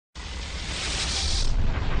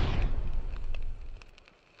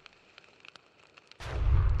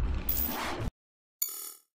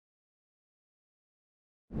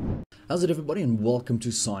How's it everybody, and welcome to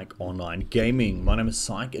Pshyc Online Gaming. My name is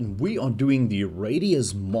Pshyc and we are doing the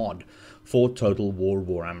Radious mod for Total War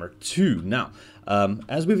Warhammer 2. Now,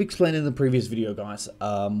 as we've explained in the previous video guys,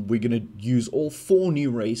 we're going to use all 4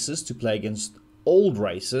 new races to play against old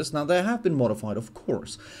races. Now they have been modified of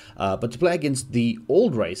course, but to play against the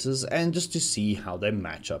old races and just to see how they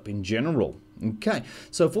match up in general. Okay,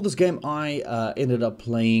 so for this game I ended up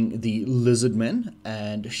playing the Lizardmen,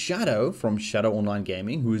 and Shadow from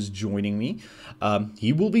ShadowOnlineGaming, who is joining me,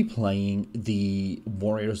 he will be playing the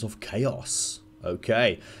Warriors of Chaos.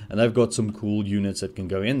 Okay, and they've got some cool units that can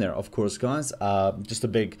go in there. Of course, guys, just a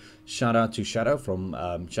big shout out to Shadow from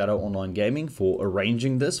ShadowOnlineGaming for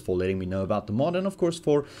arranging this, for letting me know about the mod, and of course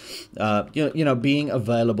for you know being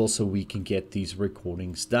available so we can get these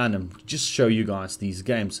recordings done and just show you guys these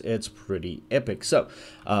games. It's pretty epic. So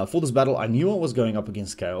for this battle, I knew I was going up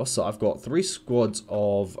against Chaos, so I've got 3 squads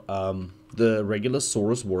of the regular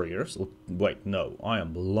Saurus Warriors. Oh, wait, no, I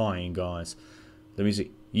am lying, guys. Let me see.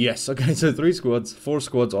 Yes, okay, so 4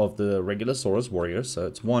 squads of the regular Saurus Warriors. So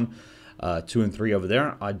it's 1, 2, and 3 over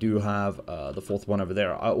there. I do have the 4th one over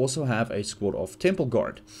there. I also have a squad of Temple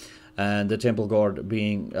Guard. And the Temple Guard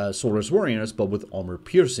being Saurus Warriors, but with armor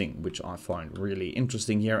piercing, which I find really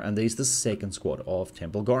interesting here. And there's the 2nd squad of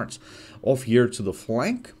Temple Guards. Off here to the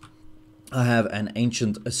flank, I have an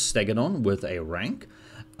Ancient Stegadon with a rank.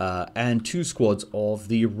 And 2 squads of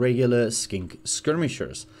the regular Skink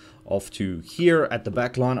Skirmishers. Off to here at the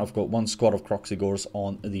back line, I've got 1 squad of Kroxigors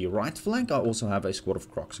on the right flank. I also have a squad of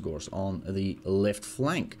Kroxigors on the left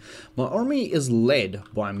flank. My army is led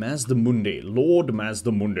by Mazdamundi, Lord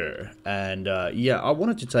Mazdamundi. And yeah, I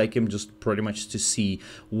wanted to take him just pretty much to see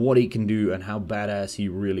what he can do and how badass he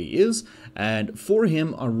really is. And for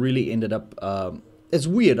him, I really ended up... it's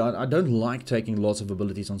weird, I don't like taking lots of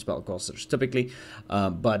abilities on spellcasters typically,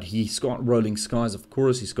 but he's got Rolling Skies, of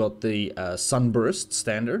course. He's got the Sunburst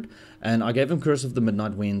standard, and I gave him Curse of the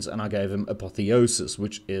Midnight Winds, and I gave him Apotheosis,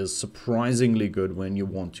 which is surprisingly good when you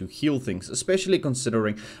want to heal things, especially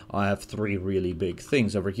considering I have 3 really big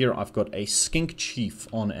things. Over here I've got a Skink Chief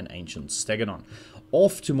on an Ancient Stegadon.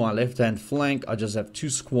 Off to my left-hand flank, I just have 2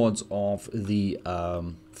 squads of the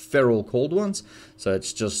Feral Cold Ones. So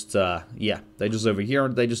it's just, yeah, they just over here,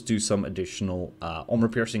 they just do some additional armor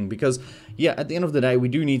piercing. Because, yeah, at the end of the day, we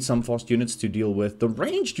do need some fast units to deal with the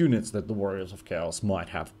ranged units that the Warriors of Chaos might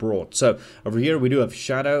have brought. So over here, we do have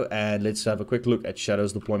Shadow, and let's have a quick look at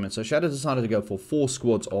Shadow's deployment. So Shadow decided to go for 4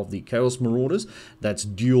 squads of the Chaos Marauders. That's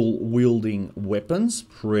dual-wielding weapons.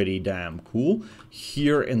 Pretty damn cool.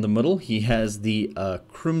 Here in the middle, he has the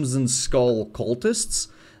Crimson Skull Cultists.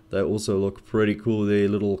 They also look pretty cool, the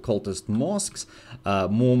little cultist masks.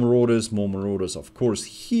 More marauders, of course.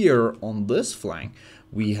 Here on this flank,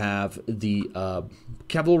 we have the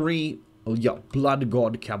cavalry. Oh yeah, Blood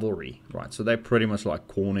God Cavalry, right? So they're pretty much like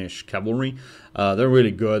Cornish cavalry. They're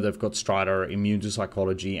really good. They've got Strider, Immune to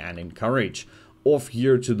Psychology, and Encourage. Off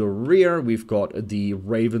here to the rear, we've got the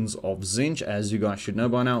Ravens of Tzeentch. As you guys should know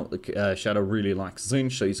by now, Shadow really likes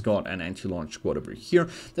Tzeentch, so he's got an anti-launch squad over here.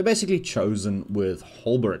 They're basically chosen with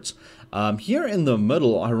halberds. Here in the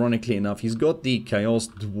middle, ironically enough, he's got the Chaos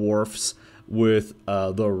Dwarfs with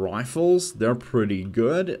the rifles. They're pretty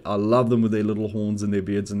good. I love them with their little horns and their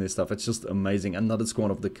beards and their stuff. It's just amazing. Another squad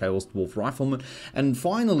of the Chaos Dwarf Riflemen. And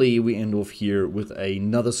finally, we end off here with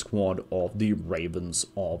another squad of the Ravens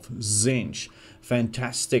of Tzeentch.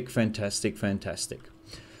 Fantastic, fantastic, fantastic.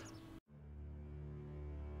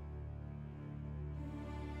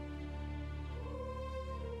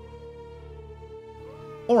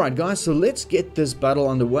 Alright guys, so let's get this battle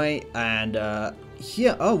underway. And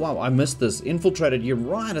here, oh wow, I missed this. Infiltrated here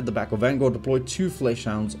right at the back of Vanguard, deployed 2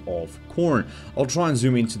 Fleshhounds of Khorne. I'll try and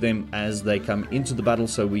zoom into them as they come into the battle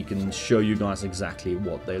so we can show you guys exactly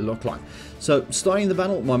what they look like. So starting the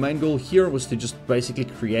battle, my main goal here was to just basically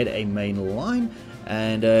create a main line.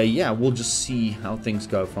 And yeah, we'll just see how things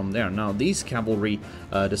go from there. Now, these cavalry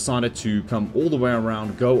decided to come all the way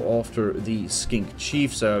around, go after the Skink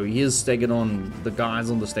Chief. So here's Stegadon, the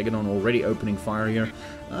guys on the Stegadon already opening fire here.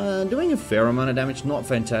 Doing a fair amount of damage, not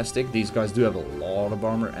fantastic. These guys do have a lot of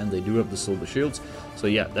armor, and they do have the silver shields. So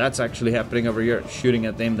yeah, that's actually happening over here, shooting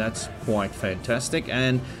at them. That's quite fantastic.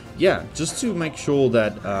 And yeah, just to make sure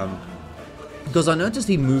that... because I noticed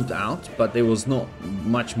he moved out, but there was not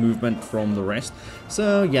much movement from the rest.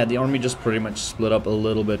 So yeah, the army just pretty much split up a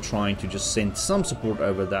little bit, trying to just send some support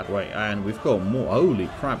over that way. And we've got more, holy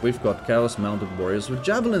crap, we've got Chaos Mounted Warriors with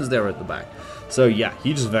Javelins there at the back. So yeah,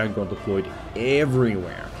 he just Vanguard deployed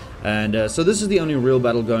everywhere. And so this is the only real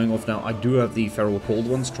battle going off now. I do have the Feral Cold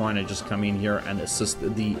ones trying to just come in here and assist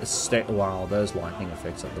the wow, those lightning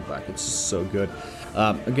effects at the back. It's just so good.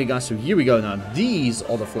 Okay, guys, so here we go now. These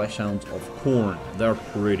are the Flesh Hounds of Khorne. They're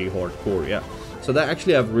pretty hardcore, yeah. So they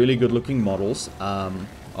actually have really good looking models.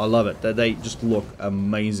 I love it. They just look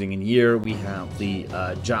amazing. And here we have the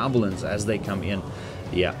Javelins as they come in.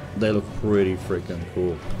 Yeah, they look pretty freaking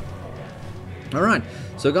cool. Alright,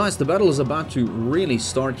 so guys, the battle is about to really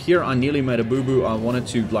start. Here I nearly made a boo-boo. I wanted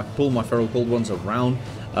to like pull my Feral Cold ones around,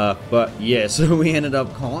 but yeah, so we ended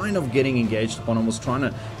up kind of getting engaged upon. I was trying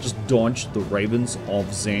to just dodge the Ravens of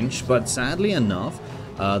Tzeentch, but sadly enough,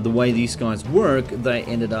 the way these guys work, they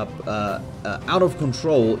ended up out of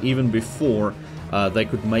control even before they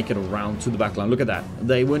could make it around to the back line. Look at that.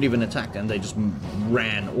 They weren't even attacked and they just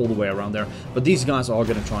ran all the way around there. But these guys are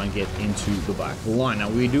going to try and get into the back line. Now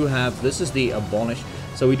we do have, this is the Abolish.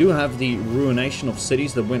 So we do have the Ruination of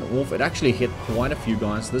Cities that went off. It actually hit quite a few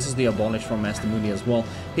guys. This is the Abolish from Master Mundi as well,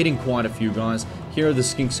 hitting quite a few guys. Here the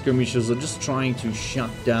Skink Skirmishers are just trying to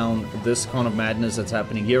shut down this kind of madness that's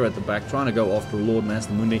happening here at the back, trying to go after Lord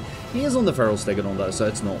Master Mundi. He is on the Feral Stegodon though, so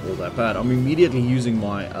it's not all that bad. I'm immediately using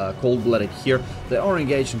my Cold-Blooded here. They are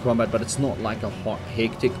engaged in combat, but it's not like a hot,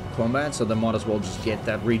 hectic combat, so they might as well just get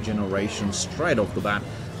that regeneration straight off the bat.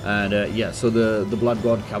 And yeah, so the Blood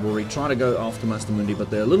God Cavalry try to go after Master Mundi, but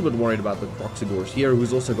they're a little bit worried about the Croxigors here,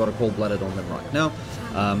 who's also got a Cold-Blooded on them right now.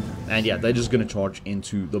 And yeah, they're just going to charge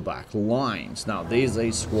into the back lines. Now, there's a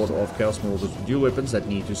squad of Chaos Marauders with dual weapons that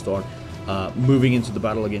need to start moving into the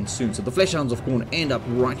battle again soon. So the Flesh Hounds of Khorne end up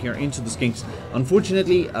right here into the Skinks.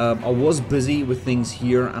 Unfortunately, I was busy with things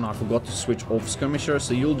here and I forgot to switch off Skirmisher,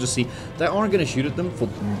 so you'll just see they are going to shoot at them for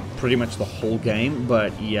pretty much the whole game,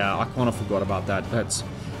 but yeah, I kind of forgot about that.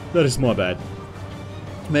 That is my bad.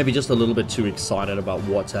 Maybe just a little bit too excited about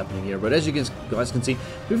what's happening here. But as you guys can see,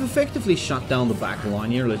 we've effectively shut down the back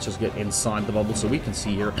line here. Let's just get inside the bubble so we can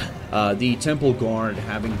see here. The Temple Guard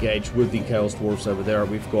have engaged with the Chaos Dwarfs over there.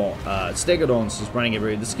 We've got Stegodons just running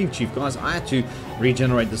everywhere. The Skink Chief, guys, I had to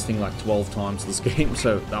regenerate this thing like 12 times this game,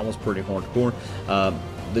 so that was pretty hardcore.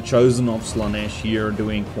 The Chosen of Slanesh here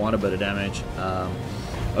doing quite a bit of damage.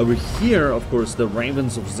 Over here, of course, the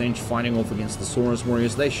Ravens of Tzeentch fighting off against the Saurus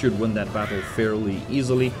Warriors. They should win that battle fairly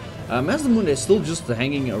easily. Master Mundi is still just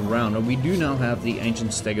hanging around, and we do now have the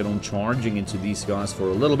Ancient Stegodon charging into these guys for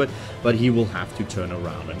a little bit, but he will have to turn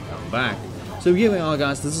around and come back. So here we are,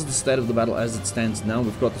 guys. This is the state of the battle as it stands now.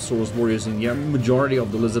 We've got the Saurus Warriors in here. Majority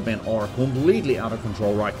of the Lizardmen are completely out of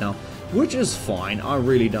control right now, which is fine. I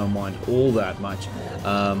really don't mind all that much.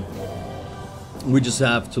 We just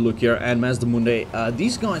have to look here, and Master Mundi,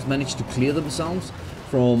 these guys managed to clear themselves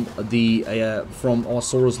from the from our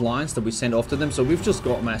Saurus lines that we sent after them. So we've just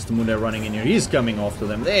got Master Mundi running in here. He's coming after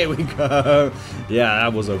them. There we go. Yeah,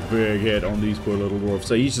 that was a big hit on these poor little dwarfs.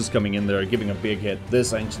 So he's just coming in there, giving a big hit.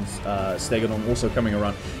 This Ancient Stegodon also coming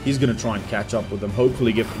around. He's going to try and catch up with them.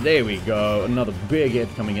 Hopefully there we go. Another big hit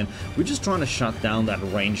coming in. We're just trying to shut down that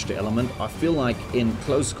ranged element. I feel like in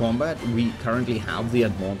close combat, we currently have the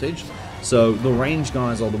advantage. So the range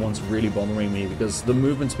guys are the ones really bothering me because the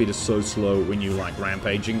movement speed is so slow when you like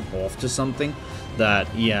rampaging off to something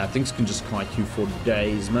that, yeah, things can just kite you for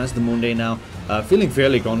days. Master Mundi now feeling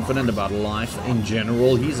fairly confident about life in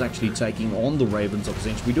general. He's actually taking on the Ravens of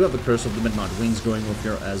Tzeentch. We do have the Curse of the Midnight Winds going off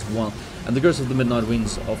here as well. And the Curse of the Midnight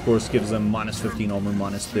Winds, of course, gives them minus 15 armor,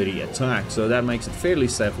 minus 30 attack. So that makes it fairly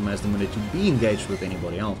safe for Master Mundi to be engaged with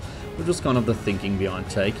anybody else. Which was kind of the thinking behind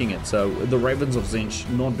taking it. So the Ravens of Tzeentch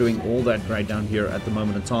not doing all that great down here at the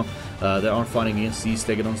moment in time. They are fighting against these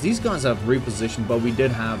Stegodons. These guys have repositioned, but we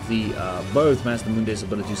did have the both Master Mundi's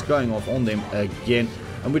abilities going off on them again.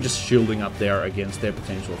 And we're just shielding up there against their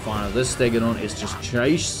potential fire. This Stegodon is just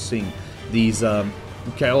chasing these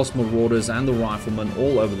Chaos Marauders and the Riflemen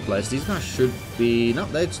all over the place. These guys should be... No,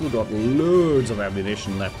 they've still got loads of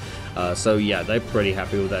ammunition left. So yeah, they're pretty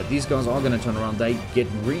happy with that. These guys are going to turn around. They get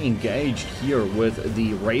re-engaged here with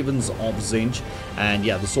the Ravens of Tzeentch. And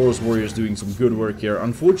yeah, the Saurus Warriors doing some good work here.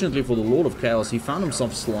 Unfortunately for the Lord of Chaos, he found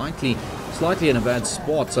himself slightly in a bad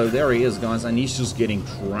spot. So there he is, guys, and he's just getting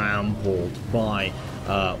trampled by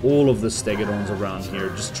all of the Stegodons around here,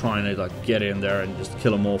 just trying to like get in there and just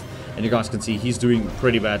kill him off. And you guys can see he's doing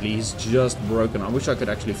pretty badly. He's just broken. I wish I could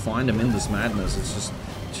actually find him in this madness. It's just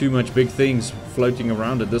too much big things floating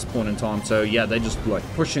around at this point in time. So yeah, they're just like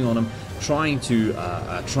pushing on him, trying to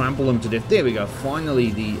trample him to death. There we go.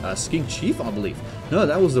 Finally, the Skink Chief, I believe. No,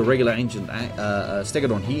 that was the regular Ancient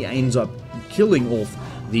Stegodon. He ends up killing off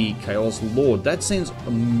the Chaos Lord. That sends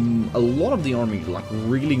a lot of the army like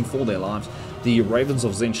reeling for their lives. The Ravens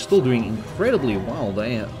of Tzeentch still doing incredibly well.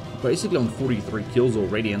 They basically on 43 kills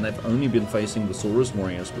already, and they've only been facing the Saurus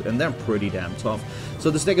warriors, and they're pretty damn tough. So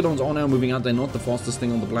the Stegodons are now moving out. They're not the fastest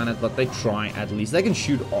thing on the planet, but they try at least. They can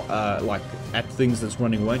shoot like at things that's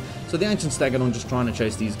running away. So the Ancient Stegodon just trying to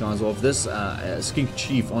chase these guys off. This Skink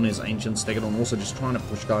Chief on his Ancient Stegodon also just trying to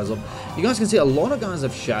push guys off. You guys can see a lot of guys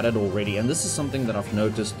have shattered already, and this is something that I've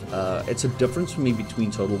noticed. It's a difference for me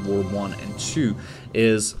between Total War 1 and 2,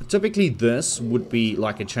 is typically this would be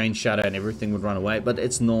like a chain shatter and everything would run away, but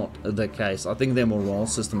it's not the case. I think their morale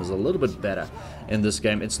system is a little bit better in this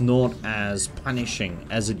game. It's not as punishing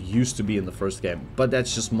as it used to be in the first game, but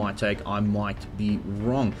that's just my take. I might be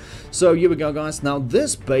wrong. So here we go, guys. Now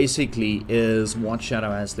this basically is what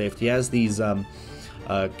Shadow has left. He has these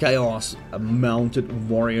chaos mounted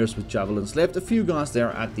warriors with javelins left, a few guys there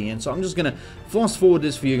at the end. So I'm just gonna fast forward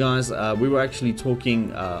this for you guys. We were actually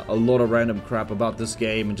talking a lot of random crap about this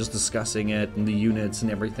game and just discussing it and the units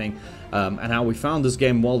and everything, and how we found this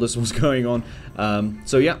game while this was going on.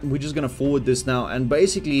 So yeah, we're just gonna forward this now, and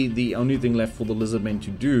basically the only thing left for the Lizardmen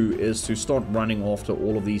to do is to start running after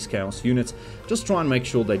all of these chaos units. Just try and make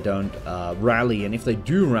sure they don't rally, and if they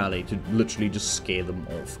do rally, to literally just scare them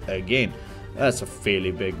off again. That's a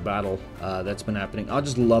fairly big battle that's been happening. I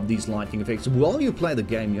just love these lightning effects. While you play the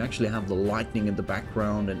game, you actually have the lightning in the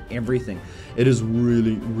background and everything. It is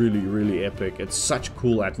really, really, really epic. It's such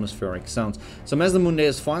cool atmospheric sounds. So Mazdamunde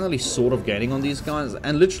is finally sort of gaining on these guys.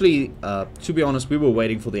 And literally, to be honest, we were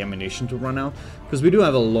waiting for the ammunition to run out, because we do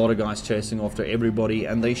have a lot of guys chasing after everybody,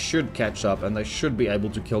 and they should catch up, and they should be able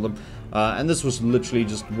to kill them. And this was literally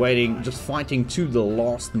just waiting, just fighting to the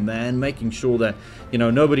last man, making sure that, you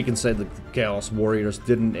know, nobody can say that the Chaos Warriors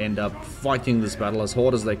didn't end up fighting this battle as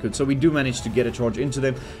hard as they could. So we do manage to get a charge into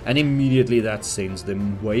them, and immediately that sends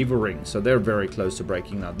them wavering. So they're very close to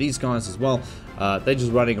breaking. Now these guys as well, they're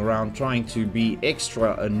just running around trying to be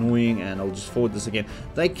extra annoying, and I'll just forward this again.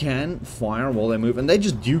 They can fire while they move, and they're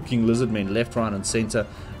just duking Lizardmen left, right, and center.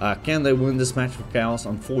 Can they win this match with Chaos?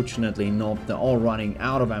 Unfortunately not. They're all running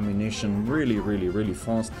out of ammunition really, really, really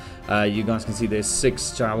fast. You guys can see there's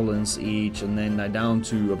 6 javelins each, and then they're down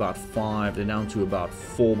to about 5. They're down to about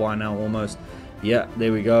 4 by now almost. Yeah,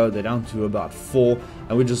 there we go. They're down to about 4,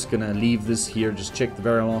 and we're just gonna leave this here. Just check the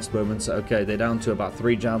very last moments. Okay, they're down to about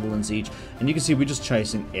 3 javelins each, and you can see we're just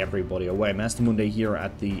chasing everybody away. Mazdamunde here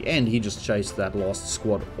at the end, he just chased that last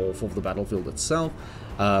squad off of the battlefield itself.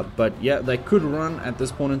 But yeah, they could run at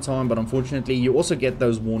this point in time, but unfortunately you also get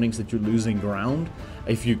those warnings that you're losing ground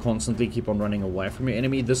if you constantly keep on running away from your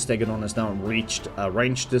enemy. This Stegodon has now reached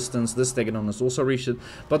range distance. This Stegodon has also reached it,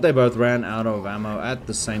 but they both ran out of ammo at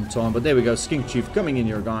the same time. But there we go, Skink Chief coming in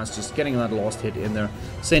here, guys, just getting that last hit in there,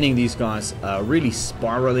 sending these guys really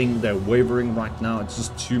spiraling. They're wavering right now. It's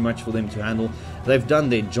just too much for them to handle. They've done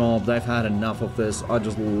their job. They've had enough of this. I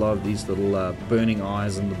just love these little burning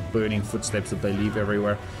eyes and the burning footsteps that they leave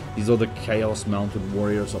everywhere. These are the Chaos Mounted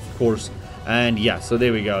Warriors, of course. And yeah, so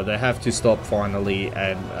there we go. They have to stop finally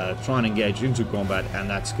and try and engage into combat, and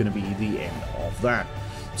that's going to be the end of that.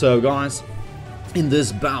 So guys, in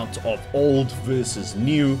this bout of old versus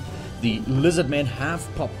new, the Lizardmen have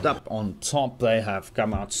popped up on top. They have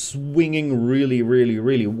come out swinging really, really,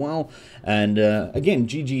 really well. And again,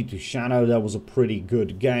 GG to Shadow. That was a pretty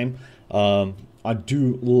good game. I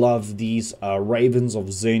do love these Ravens of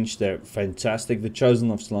Zinch. They're fantastic. The Chosen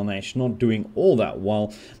of Slanesh not doing all that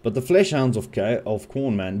well, but the Fleshhounds of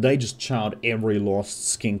Khorne, man, they just chowed every last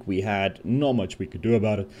skink we had. Not much we could do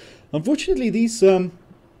about it. Unfortunately, these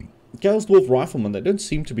Chaos Dwarf Riflemen, they don't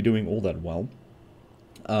seem to be doing all that well.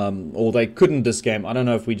 Or they couldn't this game. I don't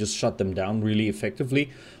know if we just shut them down really effectively,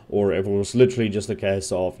 or if it was literally just a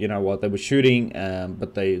case of, you know what, they were shooting,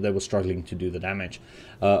 but they were struggling to do the damage.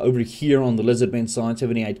 Over here on the Lizardmen side,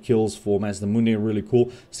 78 kills for Mazdamunde, really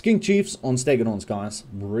cool. Skink Chiefs on Stegodons, guys,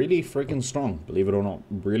 really freaking strong, believe it or not,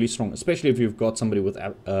 really strong, especially if you've got somebody with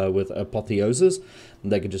Apotheosis,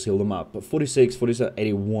 they can just heal them up. But 46, 47,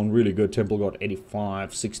 81, really good. Temple got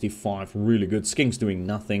 85, 65, really good. Skink's doing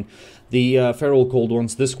nothing. The Feral Cold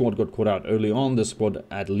Ones, this squad got caught out early on. This squad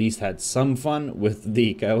at least had some fun with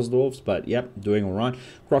the Chaos Dwarfs, but yep, doing alright.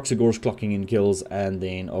 Croxigor's clocking in kills, and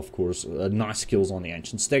then of course nice kills on the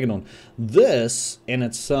Ancient Stegodon. This in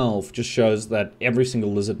itself just shows that every single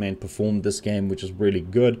Lizardman performed this game, which is really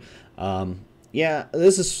good. yeah,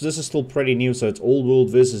 this is still pretty new, so it's old world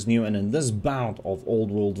versus new, and in this bout of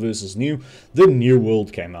old world versus new, the new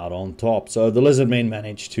world came out on top. So the Lizardmen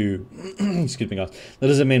managed to excuse me guys, the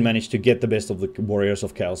Lizardmen managed to get the best of the Warriors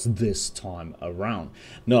of Chaos this time around.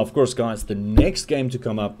 Now of course guys, the next game to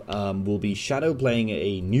come up will be Shadow playing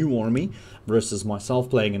a new army versus myself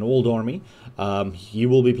playing an old army. He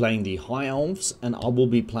will be playing the High Elves and I will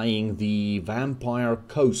be playing the Vampire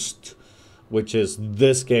Coast, which is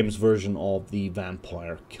this game's version of the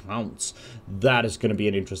Vampire Counts. That is going to be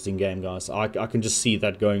an interesting game, guys. I can just see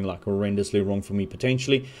that going like horrendously wrong for me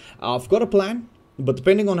potentially. I've got a plan, but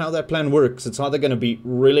depending on how that plan works, it's either going to be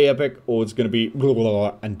really epic or it's going to be blah, blah,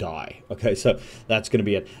 blah, and die. Okay, so that's going to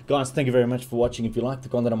be it. Guys, thank you very much for watching. If you like the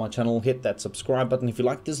content on my channel, hit that subscribe button. If you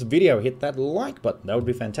like this video, hit that like button. That would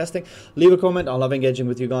be fantastic. Leave a comment. I love engaging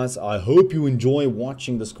with you guys. I hope you enjoy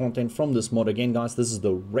watching this content from this mod. Again, guys, this is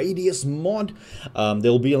the Radious mod.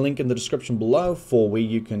 There'll be a link in the description below for where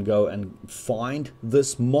you can go and find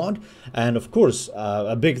this mod. And of course,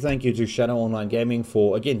 a big thank you to ShadowOnlineGaming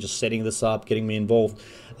for, again, just setting this up, getting me involved.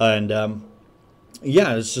 And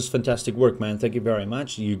yeah, it's just fantastic work, man. Thank you very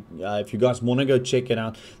much. If you guys want to go check it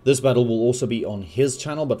out, this battle will also be on his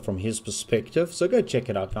channel, but from his perspective. So go check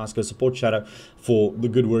it out, guys. Go support Shadow for the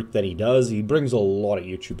good work that he does. He brings a lot of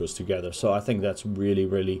YouTubers together, so I think that's really,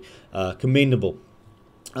 really commendable.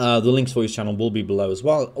 The links for his channel will be below as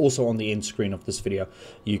well. Also on the end screen of this video,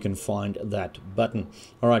 you can find that button.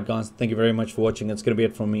 Alright guys, thank you very much for watching. That's going to be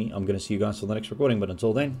it from me. I'm going to see you guys for the next recording, but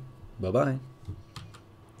until then, bye-bye.